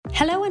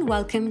Hello and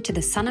welcome to the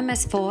Sanam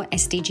S4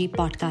 SDG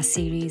podcast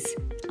series.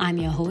 I'm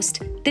your host,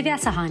 Divya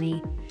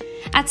Sahani.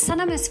 At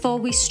Sanam S4,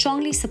 we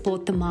strongly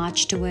support the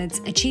march towards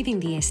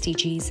achieving the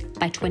SDGs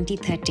by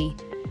 2030.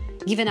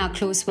 Given our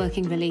close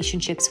working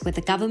relationships with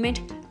the government,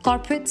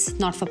 corporates,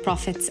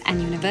 not-for-profits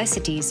and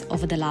universities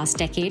over the last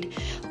decade,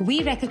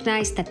 we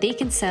recognize that they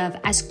can serve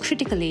as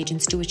critical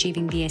agents to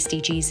achieving the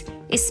SDGs,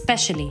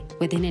 especially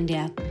within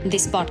India.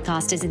 This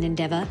podcast is an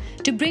endeavor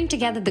to bring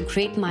together the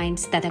great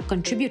minds that are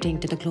contributing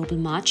to the global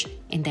march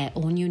in their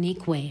own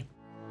unique way.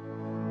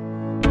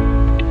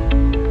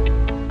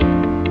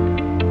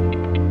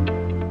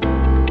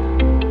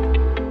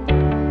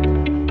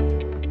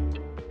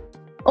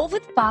 Over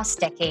the past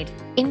decade,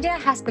 India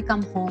has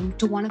become home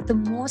to one of the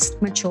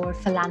most mature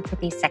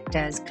philanthropy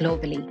sectors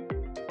globally.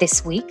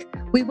 This week,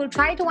 we will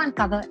try to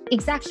uncover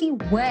exactly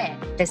where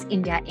does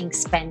India Inc.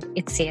 spend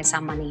its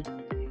CSR money.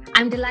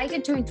 I'm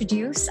delighted to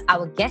introduce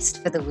our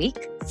guest for the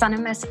week,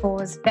 Sanam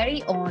S4's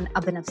very own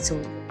Abhinav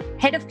Sood,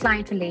 Head of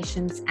Client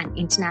Relations and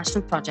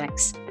International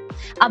Projects.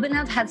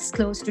 Abhinav has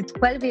close to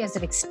 12 years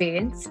of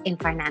experience in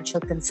financial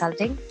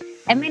consulting,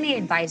 M&A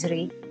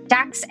advisory,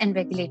 tax and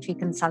regulatory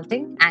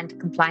consulting, and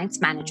compliance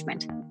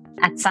management.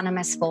 At Sanam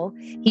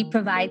S4, he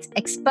provides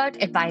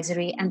expert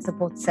advisory and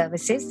support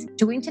services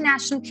to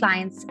international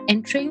clients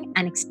entering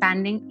and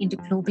expanding into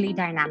globally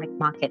dynamic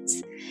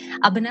markets.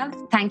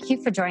 Abhinav, thank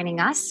you for joining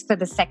us for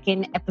the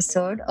second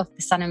episode of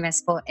the Sanam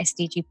S4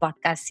 SDG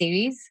podcast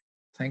series.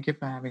 Thank you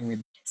for having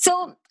me.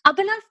 So,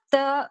 Abhinav,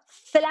 the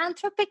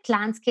philanthropic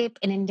landscape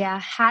in India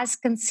has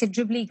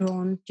considerably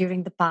grown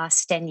during the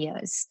past 10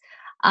 years.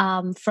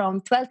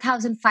 From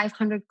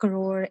 12,500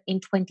 crore in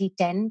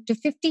 2010 to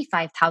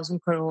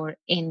 55,000 crore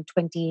in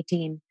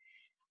 2018.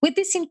 With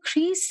this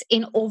increase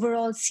in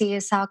overall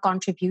CSR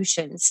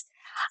contributions,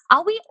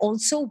 are we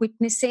also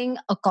witnessing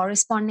a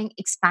corresponding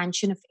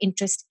expansion of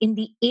interest in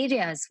the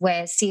areas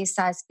where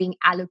CSR is being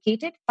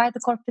allocated by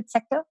the corporate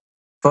sector?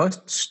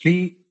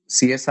 Firstly,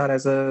 CSR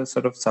as a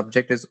sort of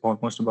subject is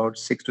almost about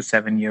 6 to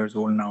 7 years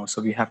old now.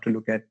 So we have to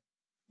look at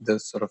the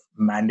sort of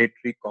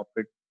mandatory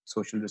corporate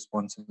social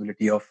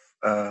responsibility of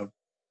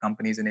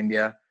companies in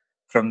India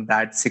from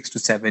that 6 to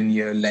 7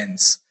 year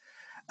lens.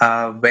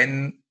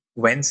 When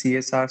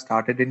CSR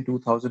started in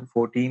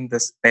 2014, the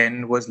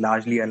spend was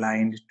largely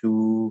aligned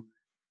to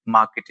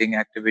marketing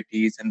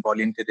activities and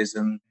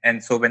volunteerism.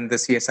 And so when the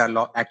CSR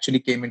law actually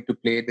came into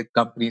play, the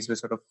companies were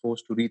sort of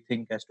forced to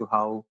rethink as to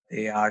how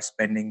they are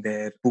spending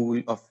their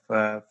pool of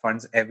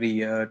funds every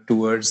year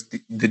towards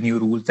the new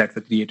rules that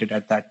were created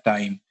at that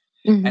time.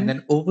 Mm-hmm. And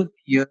then over the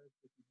years,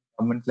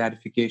 government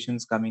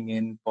clarifications coming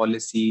in,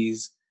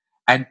 policies,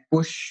 and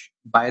push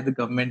by the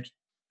government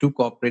to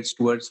corporates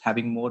towards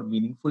having more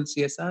meaningful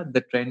CSR,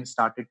 the trend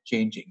started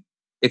changing.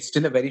 It's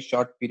still a very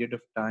short period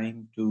of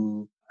time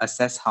to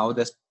assess how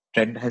this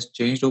trend has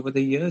changed over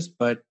the years.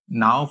 But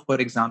now, for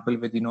example,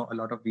 with a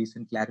lot of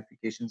recent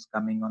clarifications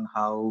coming on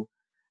how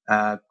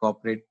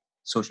corporate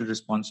social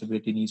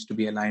responsibility needs to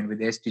be aligned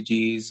with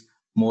SDGs,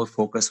 more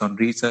focus on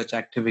research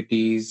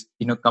activities.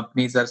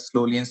 Companies are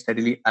slowly and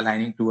steadily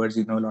aligning towards,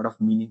 a lot of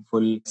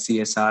meaningful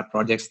CSR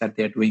projects that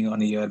they're doing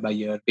on a year by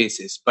year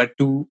basis. But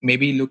to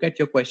maybe look at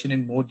your question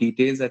in more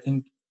details, I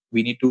think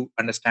we need to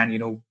understand,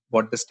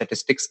 what the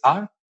statistics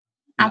are.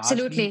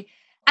 Absolutely. Largely.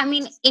 I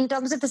mean, in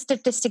terms of the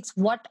statistics,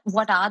 what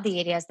are the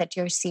areas that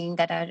you're seeing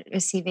that are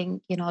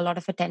receiving, a lot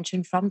of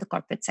attention from the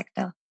corporate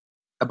sector?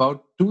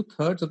 About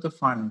 2/3 of the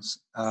funds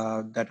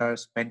that are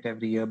spent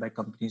every year by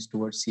companies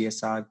towards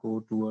CSR go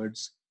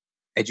towards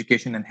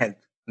education and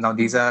health. Now,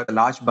 these are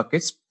large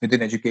buckets.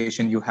 Within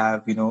education, you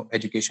have,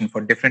 education for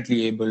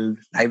differently abled,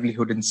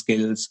 livelihood and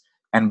skills.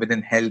 And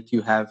within health,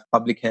 you have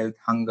public health,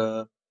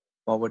 hunger,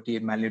 poverty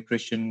and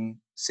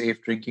malnutrition,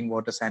 safe drinking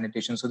water,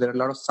 sanitation. So there are a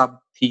lot of sub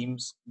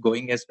themes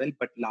going as well.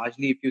 But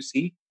largely, if you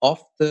see, of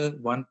the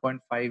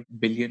 1.5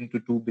 billion to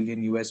 2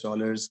 billion US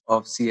dollars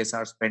of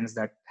CSR spends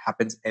that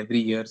happens every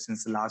year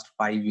since the last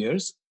 5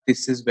 years,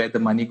 this is where the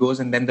money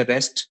goes. And then the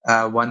rest,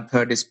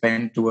 1/3 is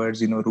spent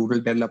towards, rural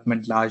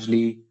development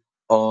largely,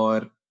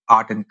 or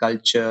art and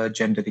culture,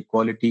 gender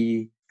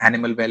equality,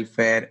 animal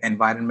welfare,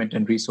 environment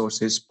and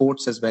resources,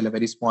 sports as well. A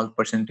very small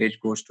percentage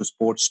goes to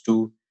sports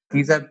too.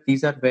 These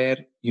are where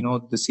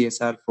the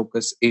CSR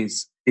focus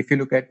is. If you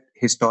look at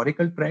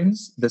historical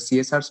trends, the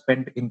CSR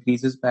spend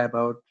increases by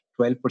about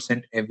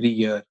 12% every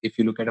year. If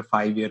you look at a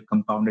 5-year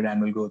compounded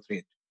annual growth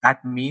rate,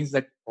 that means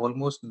that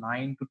almost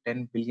 $9 to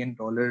 $10 billion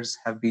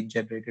have been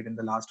generated in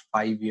the last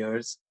 5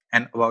 years,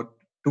 and about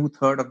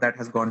 2/3 of that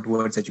has gone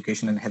towards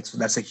education and health. So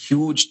that's a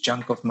huge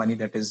chunk of money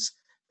that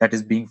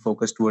is being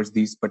focused towards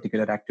these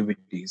particular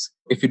activities.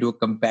 If you do a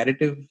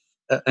comparative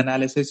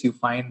analysis, you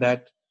find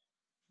that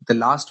the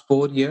last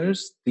 4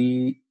 years,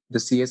 the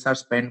CSR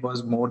spend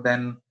was more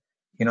than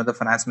the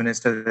finance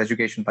minister's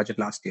education budget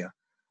last year,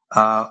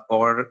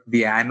 or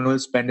the annual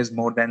spend is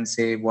more than,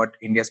 say, what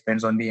India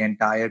spends on the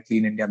entire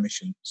Clean India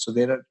mission. So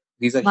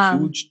these are Wow.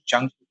 huge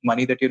chunks of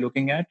money that you're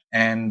looking at,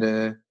 and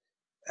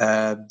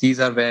these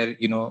are where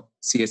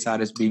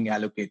CSR is being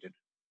allocated.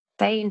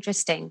 Very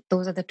interesting.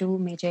 Those are the two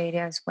major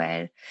areas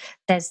where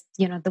there's,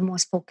 the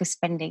most focused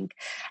spending.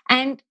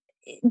 And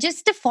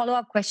just a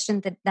follow-up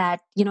question that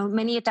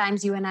many a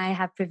times you and I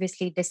have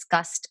previously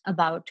discussed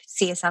about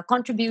CSR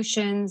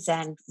contributions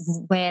and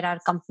where are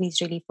companies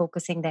really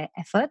focusing their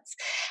efforts.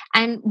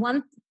 And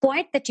one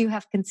point that you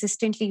have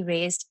consistently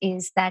raised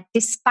is that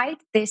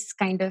despite this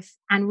kind of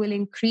annual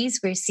increase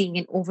we're seeing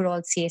in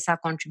overall CSR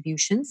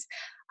contributions,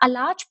 a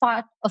large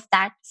part of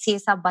that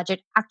CSR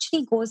budget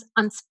actually goes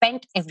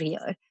unspent every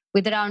year,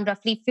 with around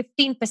roughly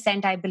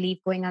 15%, I believe,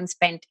 going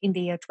unspent in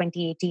the year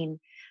 2018.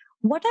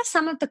 What are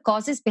some of the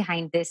causes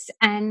behind this?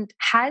 And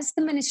has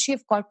the Ministry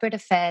of Corporate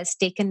Affairs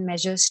taken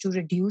measures to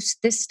reduce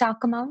this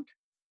stark amount?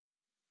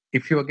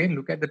 If you again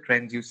look at the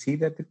trends, you see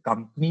that the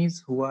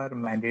companies who are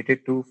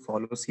mandated to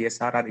follow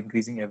CSR are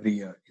increasing every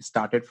year. It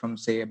started from,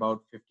 say,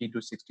 about 15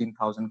 to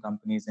 16,000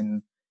 companies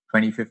in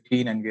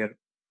 2015, and we are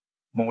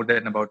more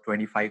than about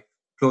 25,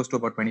 close to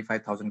about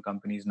 25,000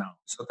 companies now.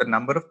 So the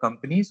number of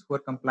companies who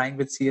are complying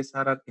with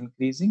CSR are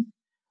increasing,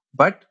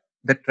 but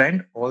the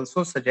trend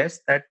also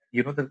suggests that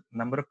the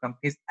number of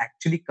companies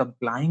actually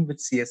complying with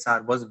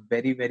CSR was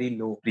very, very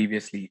low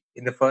previously.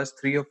 In the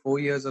first 3 or 4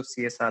 years of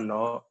CSR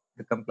law,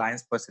 the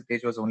compliance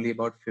percentage was only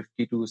about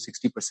 50 to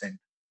 60%,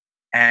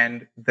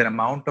 and the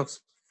amount of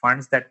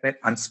funds that were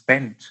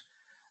unspent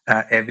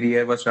every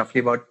year was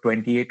roughly about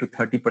 28 to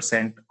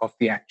 30% of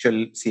the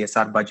actual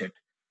CSR budget.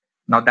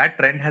 Now that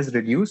trend has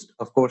reduced.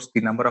 Of course,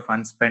 the number of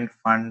unspent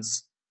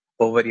funds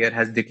over year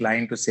has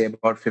declined to say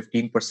about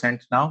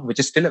 15% now, which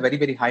is still a very,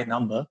 very high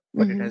number,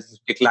 but it has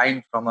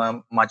declined from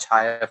a much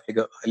higher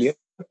figure earlier.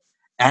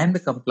 And the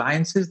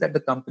compliances that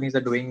the companies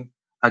are doing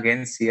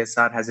against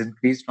CSR has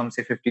increased from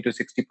say 50 to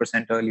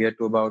 60% earlier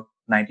to about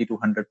 90 to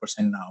 100%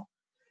 now.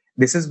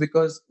 This is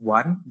because,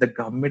 one, the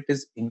government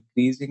is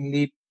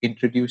increasingly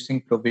introducing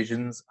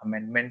provisions,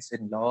 amendments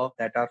in law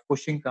that are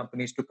pushing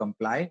companies to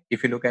comply.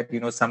 If you look at,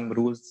 some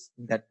rules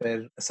that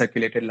were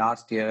circulated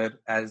last year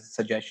as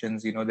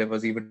suggestions, there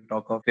was even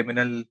talk of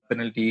criminal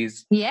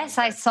penalties. Yes,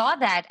 I saw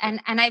that. And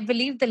I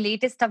believe the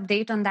latest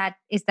update on that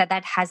is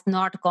that has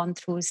not gone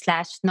through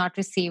 / not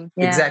received.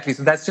 Yeah. Exactly.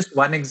 So that's just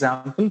one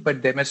example,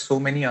 but there are so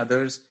many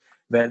others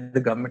where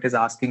the government is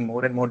asking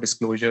more and more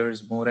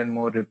disclosures, more and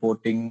more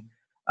reporting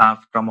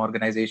from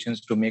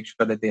organizations to make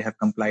sure that they have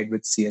complied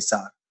with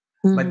CSR.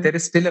 But there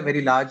is still a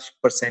very large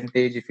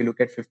percentage. If you look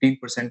at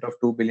 15% of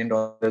 $2 billion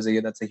a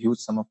year, that's a huge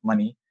sum of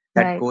money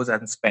that goes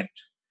unspent.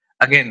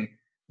 Again,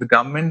 the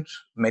government,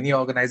 many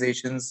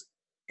organizations,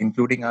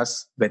 including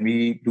us, when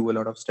we do a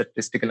lot of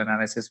statistical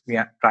analysis, we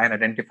try and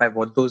identify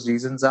what those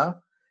reasons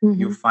are.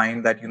 You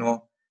find that,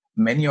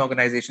 many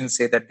organizations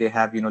say that they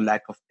have,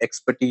 lack of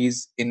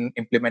expertise in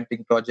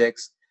implementing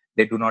projects.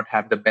 They do not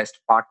have the best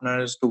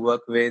partners to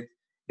work with.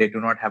 They do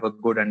not have a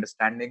good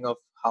understanding of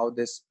how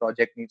this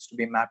project needs to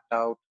be mapped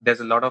out.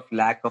 There's a lot of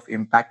lack of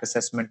impact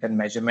assessment and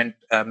measurement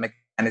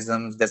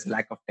mechanisms. There's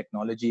lack of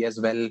technology as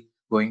well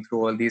going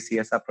through all these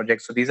CSR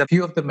projects. So these are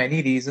few of the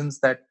many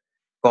reasons that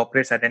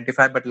corporates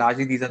identify, but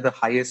largely these are the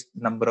highest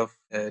number of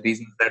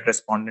reasons that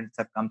respondents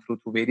have come through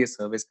various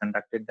surveys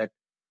conducted, that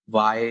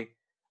why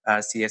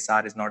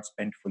CSR is not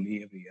spent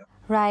fully every year.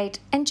 Right.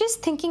 And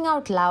just thinking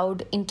out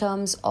loud in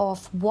terms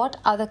of what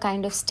other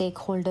kind of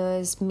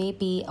stakeholders may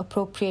be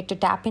appropriate to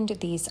tap into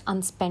these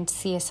unspent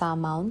CSR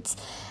amounts,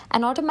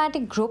 an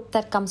automatic group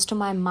that comes to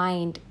my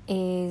mind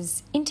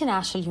is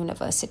international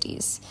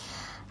universities.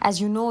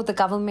 As you know, the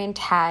government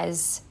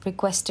has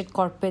requested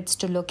corporates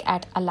to look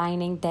at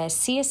aligning their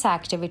CSR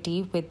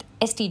activity with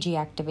SDG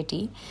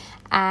activity.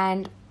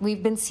 And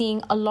we've been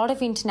seeing a lot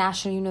of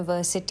international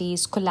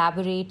universities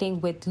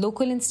collaborating with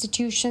local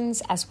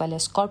institutions as well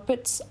as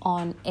corporates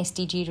on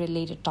SDG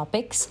related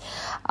topics.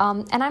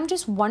 And I'm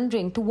just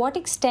wondering, to what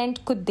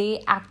extent could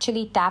they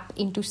actually tap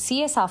into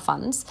CSR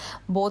funds,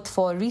 both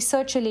for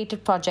research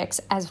related projects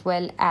as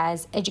well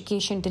as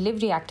education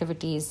delivery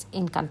activities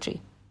in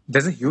country?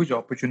 There's a huge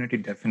opportunity,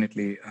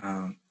 definitely,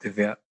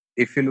 Divya.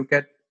 If you look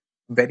at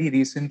very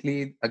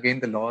recently, again,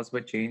 the laws were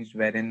changed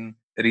wherein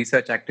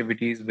research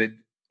activities with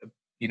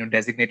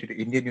designated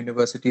Indian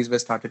universities were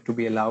started to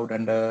be allowed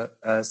under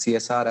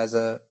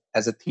CSR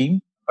as a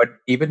theme. But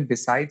even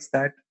besides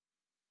that,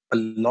 a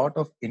lot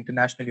of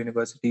international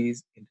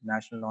universities,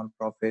 international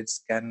nonprofits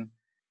can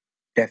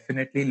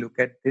definitely look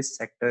at this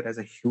sector as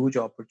a huge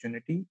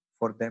opportunity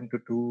for them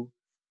to do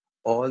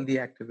all the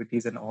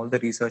activities and all the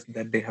research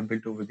that they have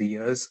built over the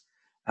years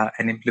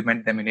and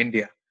implement them in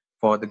India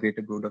for the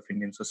greater good of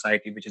Indian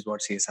society, which is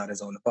what CSR is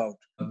all about.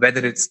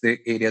 Whether it's the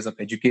areas of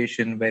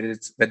education, whether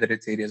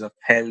it's areas of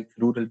health,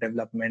 rural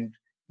development,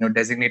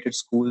 designated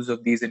schools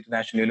of these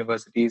international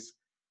universities,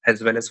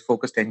 as well as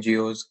focused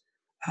NGOs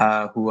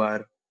who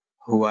are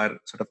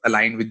sort of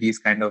aligned with these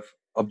kind of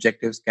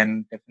objectives,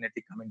 can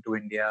definitely come into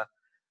India,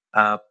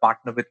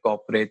 partner with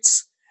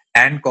corporates.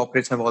 And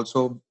corporates have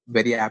also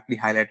very aptly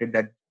highlighted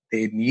that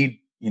they need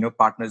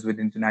partners with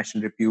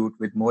international repute,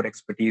 with more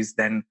expertise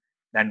than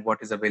what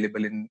is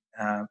available in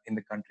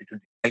the country to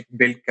help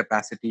build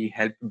capacity,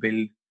 help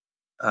build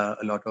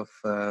a lot of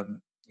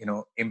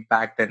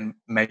impact and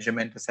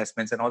measurement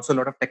assessments, and also a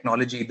lot of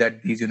technology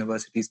that these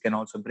universities can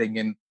also bring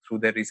in through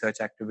their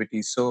research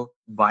activities. So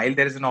while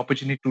there is an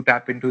opportunity to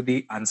tap into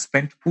the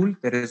unspent pool,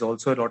 there is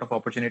also a lot of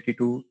opportunity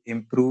to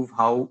improve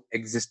how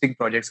existing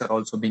projects are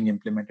also being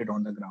implemented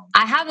on the ground.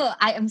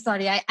 I'm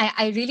sorry,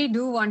 I really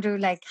do want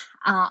to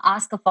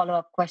ask a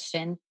follow-up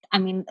question. I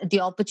mean,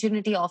 the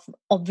opportunity of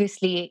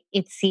obviously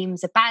it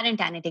seems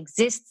apparent and it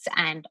exists,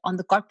 and on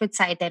the corporate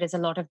side there is a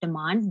lot of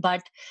demand,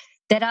 but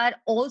there are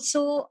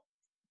also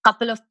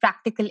couple of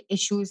practical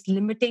issues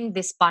limiting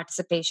this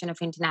participation of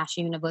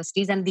international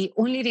universities. And the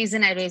only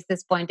reason I raise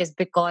this point is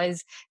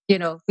because,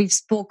 we've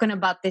spoken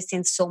about this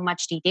in so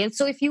much detail.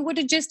 So if you were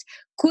to just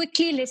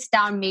quickly list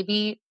down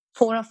maybe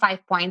 4 or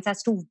 5 points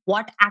as to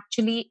what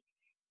actually,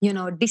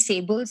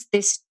 disables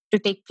this to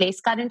take place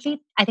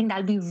currently, I think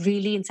that'll be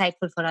really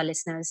insightful for our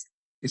listeners.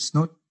 It's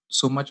not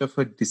so much of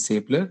a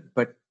disabler,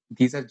 but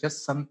these are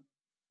just some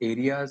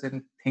areas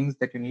and things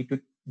that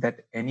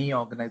any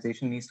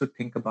organization needs to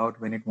think about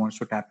when it wants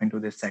to tap into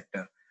this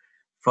sector.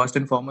 First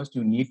and foremost,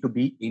 you need to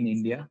be in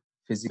India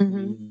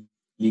physically,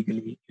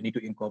 legally. You need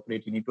to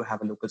incorporate. You need to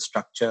have a local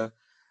structure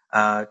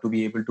to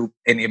be able to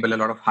enable a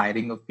lot of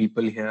hiring of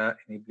people here,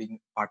 enabling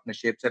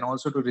partnerships, and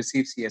also to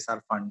receive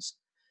CSR funds.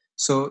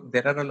 So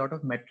there are a lot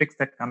of metrics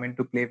that come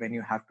into play when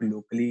you have to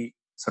locally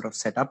sort of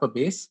set up a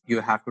base.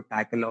 You have to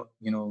tackle,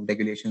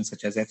 regulations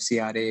such as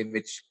FCRA,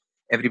 which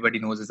everybody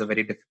knows is a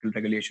very difficult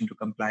regulation to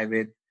comply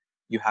with.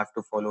 You have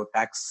to follow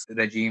tax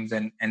regimes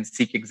and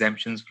seek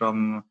exemptions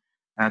from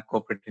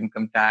corporate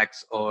income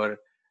tax, or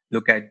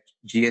look at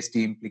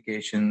GST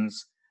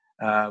implications,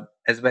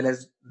 as well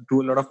as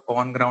do a lot of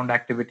on-ground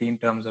activity in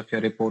terms of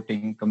your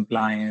reporting,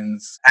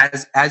 compliance,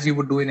 as you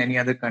would do in any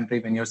other country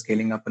when you're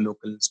scaling up a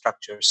local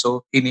structure.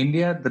 So in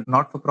India, the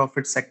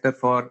not-for-profit sector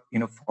for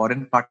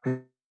foreign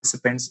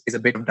participants is a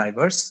bit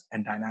diverse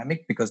and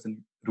dynamic, because the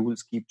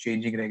rules keep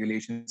changing,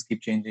 regulations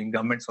keep changing,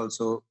 governments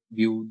also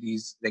view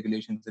these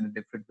regulations in a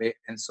different way,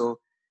 and so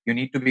you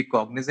need to be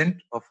cognizant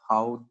of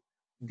how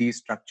these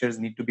structures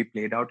need to be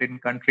played out in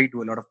country,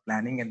 do a lot of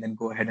planning, and then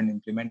go ahead and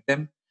implement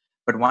them.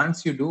 But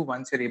once you're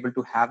able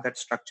to have that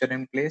structure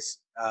in place,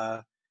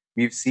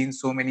 we've seen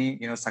so many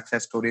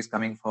success stories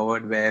coming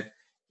forward where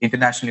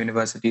international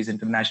universities,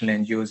 international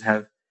NGOs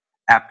have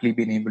aptly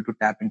been able to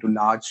tap into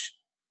large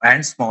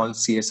and small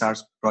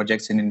CSR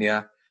projects in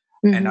India,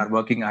 and are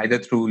working either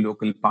through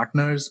local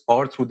partners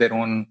or through their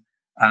own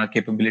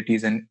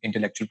capabilities and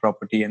intellectual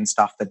property and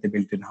stuff that they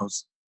built in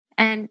house.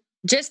 And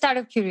just out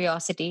of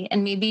curiosity,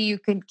 and maybe you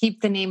could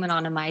keep the name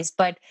anonymized,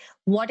 but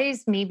what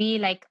is maybe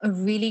like a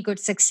really good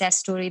success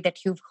story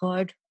that you've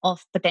heard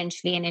of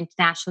potentially an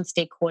international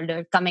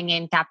stakeholder coming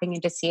in, tapping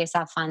into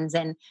CSR funds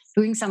and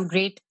doing some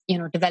great,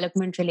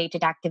 development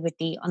related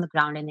activity on the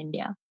ground in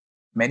India?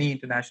 Many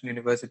international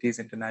universities,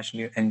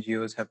 international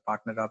NGOs have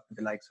partnered up with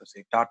the likes of,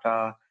 say,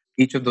 Tata.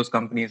 Each of those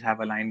companies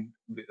have aligned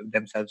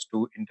themselves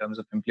to in terms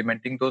of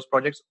implementing those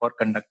projects or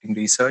conducting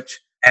research,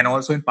 and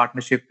also in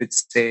partnership with,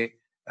 say,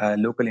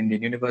 local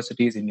Indian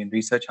universities, Indian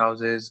research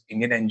houses,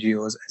 Indian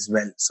NGOs as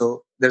well.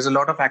 So there's a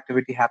lot of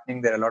activity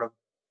happening. There are a lot of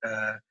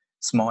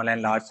small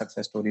and large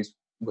success stories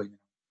going on.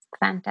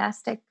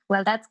 Fantastic.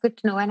 Well, that's good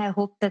to know. And I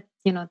hope that,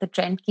 the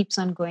trend keeps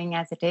on going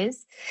as it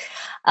is.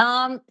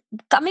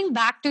 Coming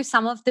back to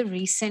some of the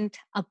recent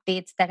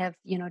updates that have,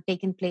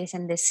 taken place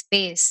in this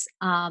space.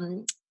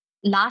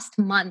 Last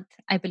month,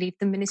 I believe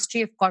the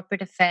Ministry of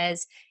Corporate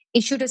Affairs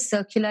issued a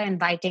circular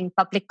inviting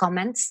public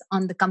comments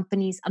on the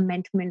company's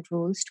amendment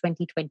rules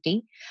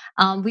 2020.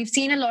 We've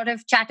seen a lot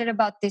of chatter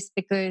about this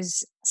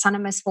because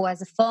Sanam S4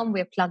 as a firm,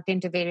 we're plugged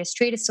into various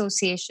trade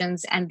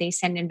associations and they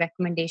send in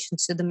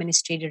recommendations to the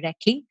ministry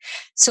directly.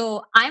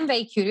 So I'm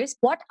very curious,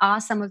 what are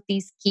some of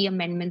these key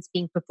amendments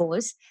being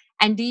proposed?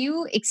 And do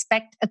you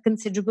expect a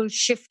considerable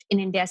shift in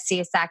India's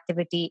CSR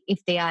activity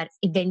if they are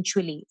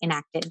eventually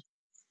enacted?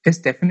 There's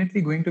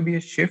definitely going to be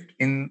a shift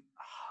in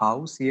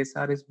how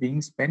CSR is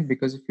being spent,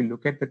 because if you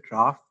look at the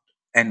draft,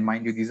 and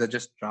mind you, these are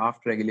just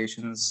draft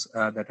regulations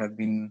that have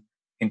been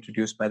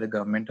introduced by the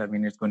government. I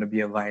mean, it's going to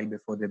be a while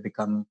before they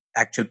become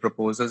actual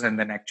proposals and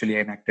then actually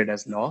enacted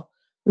as law.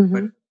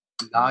 But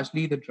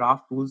largely, the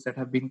draft rules that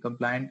have been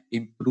compliant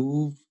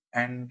improve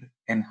and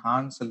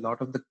enhance a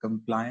lot of the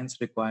compliance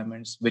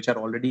requirements, which are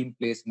already in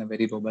place in a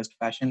very robust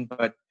fashion,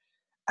 but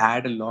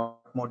add a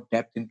lot more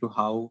depth into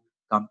how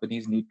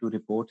companies need to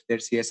report their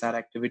CSR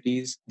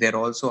activities. They're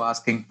also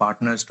asking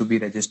partners to be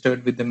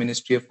registered with the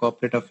Ministry of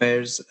Corporate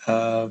Affairs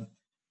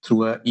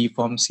through a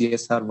e-form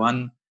CSR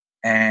one.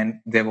 And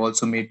they've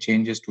also made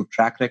changes to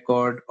track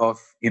record of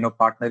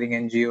partnering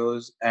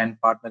NGOs and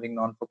partnering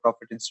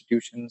non-for-profit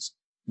institutions.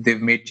 They've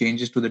made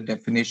changes to the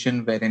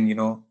definition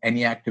wherein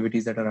any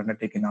activities that are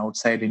undertaken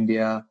outside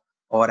India,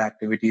 or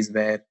activities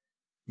where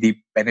the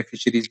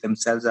beneficiaries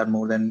themselves are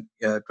more than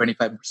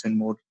 25%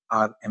 more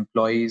our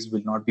employees,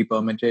 will not be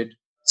permitted.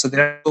 So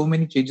there are so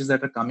many changes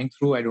that are coming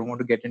through. I don't want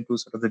to get into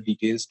sort of the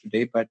details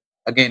today, but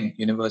again,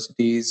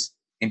 universities,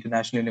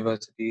 international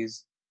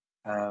universities,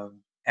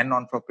 and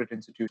non-profit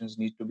institutions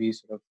need to be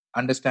sort of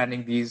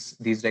understanding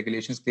these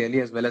regulations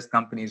clearly, as well as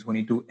companies who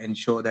need to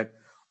ensure that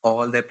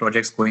all their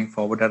projects going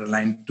forward are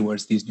aligned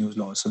towards these new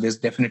laws. So there's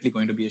definitely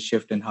going to be a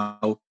shift in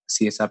how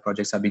CSR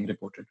projects are being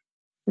reported.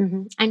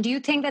 And do you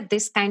think that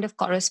this kind of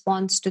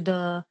corresponds to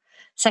the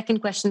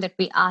second question that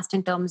we asked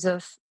in terms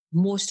of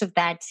most of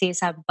that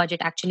CSR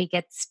budget actually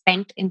gets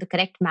spent in the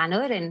correct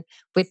manner and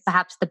with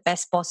perhaps the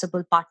best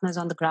possible partners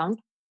on the ground?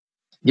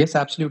 Yes,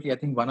 absolutely. I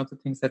think one of the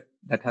things that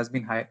has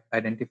been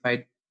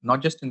identified,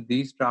 not just in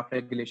these draft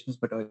regulations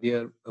but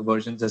earlier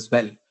versions as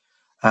well,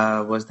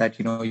 was that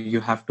you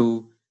have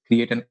to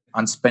create an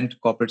unspent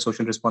corporate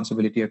social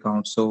responsibility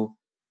account. So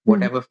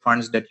whatever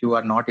funds that you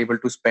are not able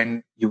to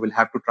spend, you will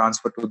have to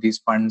transfer to these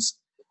funds,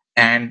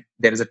 and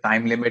there is a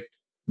time limit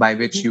by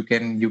which you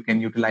can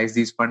utilize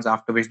these funds,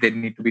 after which they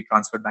need to be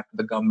transferred back to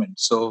the government.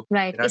 So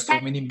Right. there are Is so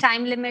that many.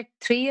 time limit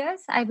 3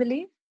 years, I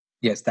believe?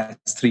 Yes,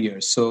 that's 3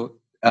 years. So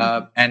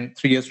and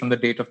 3 years from the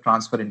date of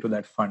transfer into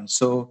that fund.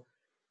 So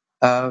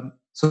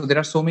there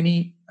are so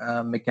many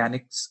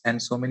mechanics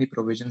and so many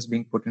provisions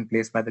being put in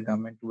place by the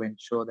government to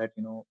ensure that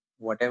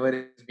whatever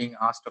is being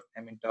asked of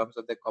them in terms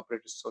of their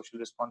corporate social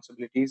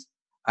responsibilities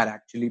are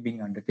actually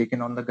being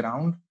undertaken on the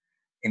ground,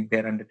 and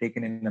they're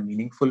undertaken in a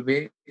meaningful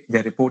way.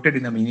 They're reported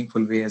in a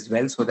meaningful way as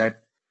well, so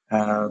that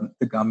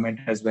the government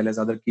as well as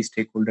other key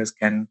stakeholders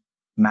can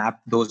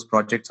map those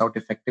projects out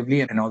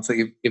effectively and also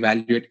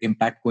evaluate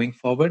impact going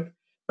forward.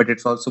 But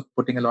it's also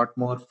putting a lot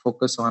more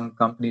focus on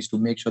companies to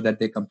make sure that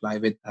they comply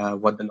with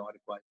what the law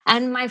requires.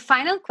 And my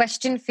final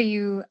question for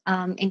you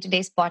in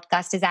today's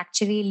podcast is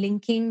actually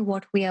linking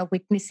what we are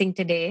witnessing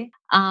today.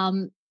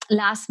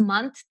 Last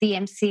month, the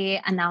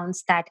MCA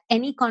announced that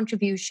any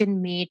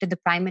contribution made to the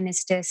Prime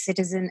Minister's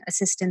Citizen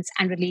Assistance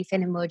and Relief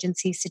in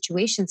Emergency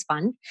Situations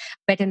Fund,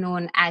 better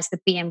known as the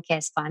PM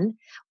CARES Fund,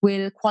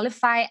 will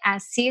qualify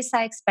as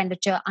CSI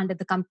expenditure under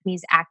the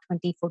Companies Act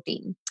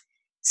 2014.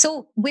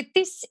 So, with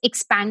this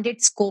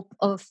expanded scope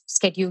of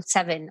Schedule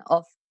 7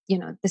 of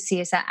the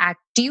CSR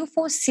Act, do you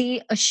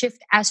foresee a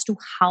shift as to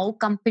how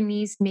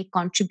companies may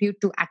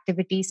contribute to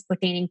activities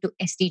pertaining to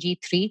SDG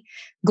 3,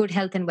 good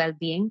health and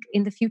well-being,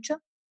 in the future?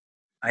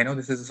 I know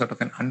this is a sort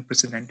of an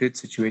unprecedented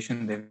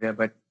situation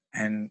there,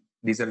 and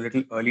these are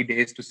little early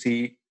days to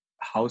see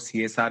how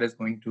CSR is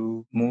going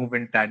to move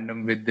in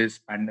tandem with this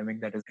pandemic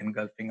that is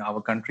engulfing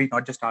our country,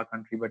 not just our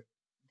country, but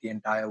the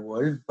entire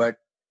world. But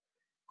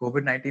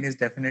COVID-19 is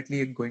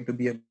definitely going to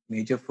be a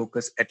major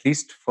focus, at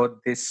least for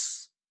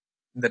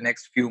the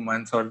next few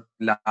months, or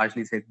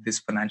largely say this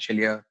financial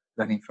year,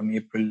 running from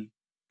April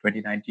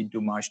 2019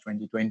 to March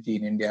 2020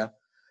 in India,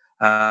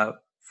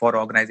 for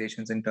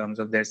organizations in terms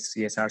of their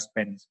CSR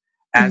spends.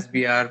 As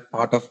we are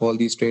part of all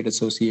these trade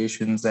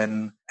associations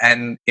and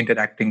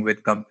interacting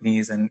with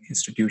companies and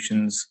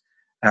institutions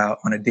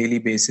on a daily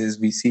basis,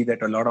 we see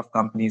that a lot of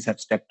companies have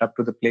stepped up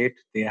to the plate.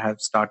 They have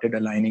started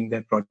aligning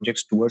their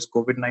projects towards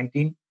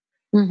COVID-19.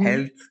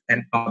 Health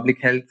and public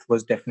health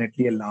was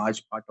definitely a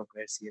large part of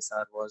where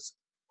CSR was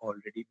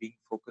already being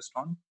focused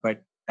on.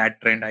 But that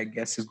trend, I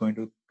guess, is going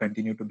to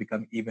continue to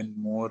become even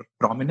more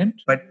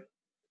prominent. But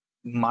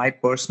my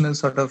personal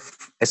sort of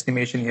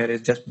estimation here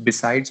is, just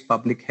besides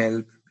public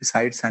health,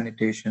 besides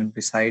sanitation,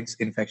 besides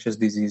infectious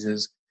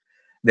diseases,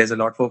 there's a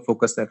lot more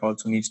focus that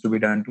also needs to be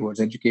done towards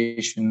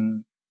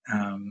education,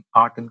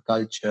 art and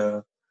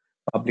culture,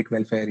 public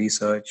welfare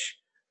research,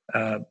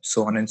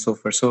 so on and so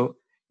forth. So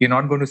you're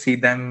not going to see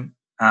them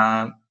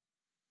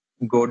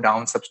go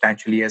down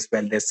substantially as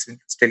well. There's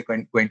still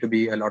going to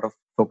be a lot of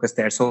focus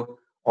there. So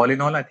all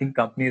in all, I think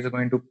companies are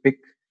going to pick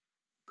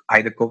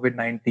either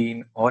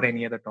COVID-19 or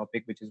any other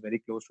topic which is very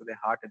close to their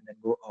heart, and then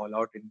go all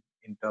out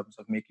in terms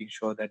of making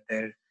sure that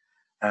their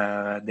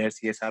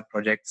CSR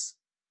projects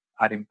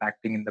are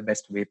impacting in the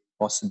best way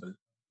possible.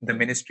 The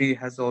ministry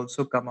has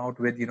also come out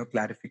with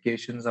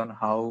clarifications on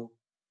how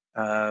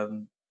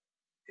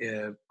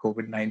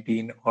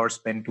COVID-19 or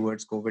spend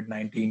towards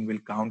COVID-19 will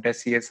count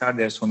as CSR.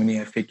 There are so many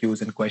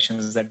FAQs and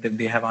questions that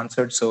they have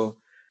answered. So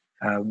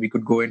we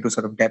could go into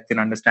sort of depth in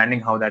understanding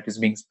how that is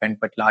being spent,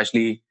 but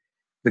largely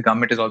the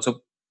government is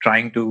also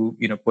trying to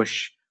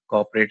push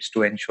corporates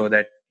to ensure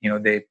that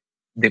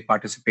they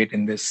participate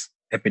in this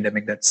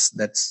epidemic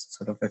that's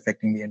sort of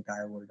affecting the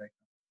entire world right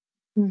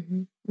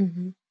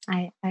now.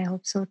 I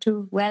hope so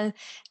too. Well,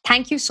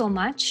 thank you so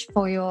much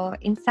for your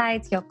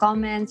insights, your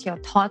comments, your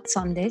thoughts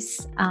on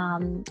this.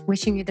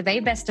 Wishing you the very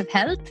best of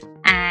health,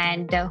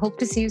 and hope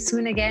to see you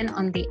soon again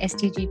on the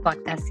STG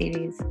podcast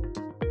series.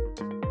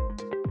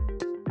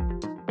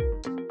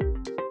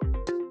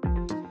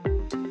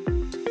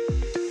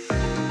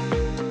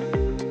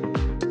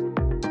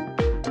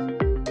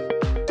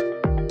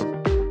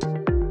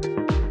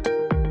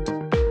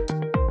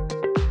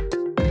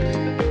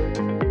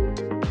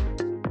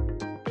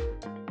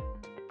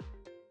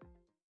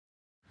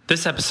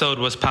 This episode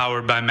was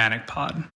powered by ManicPod.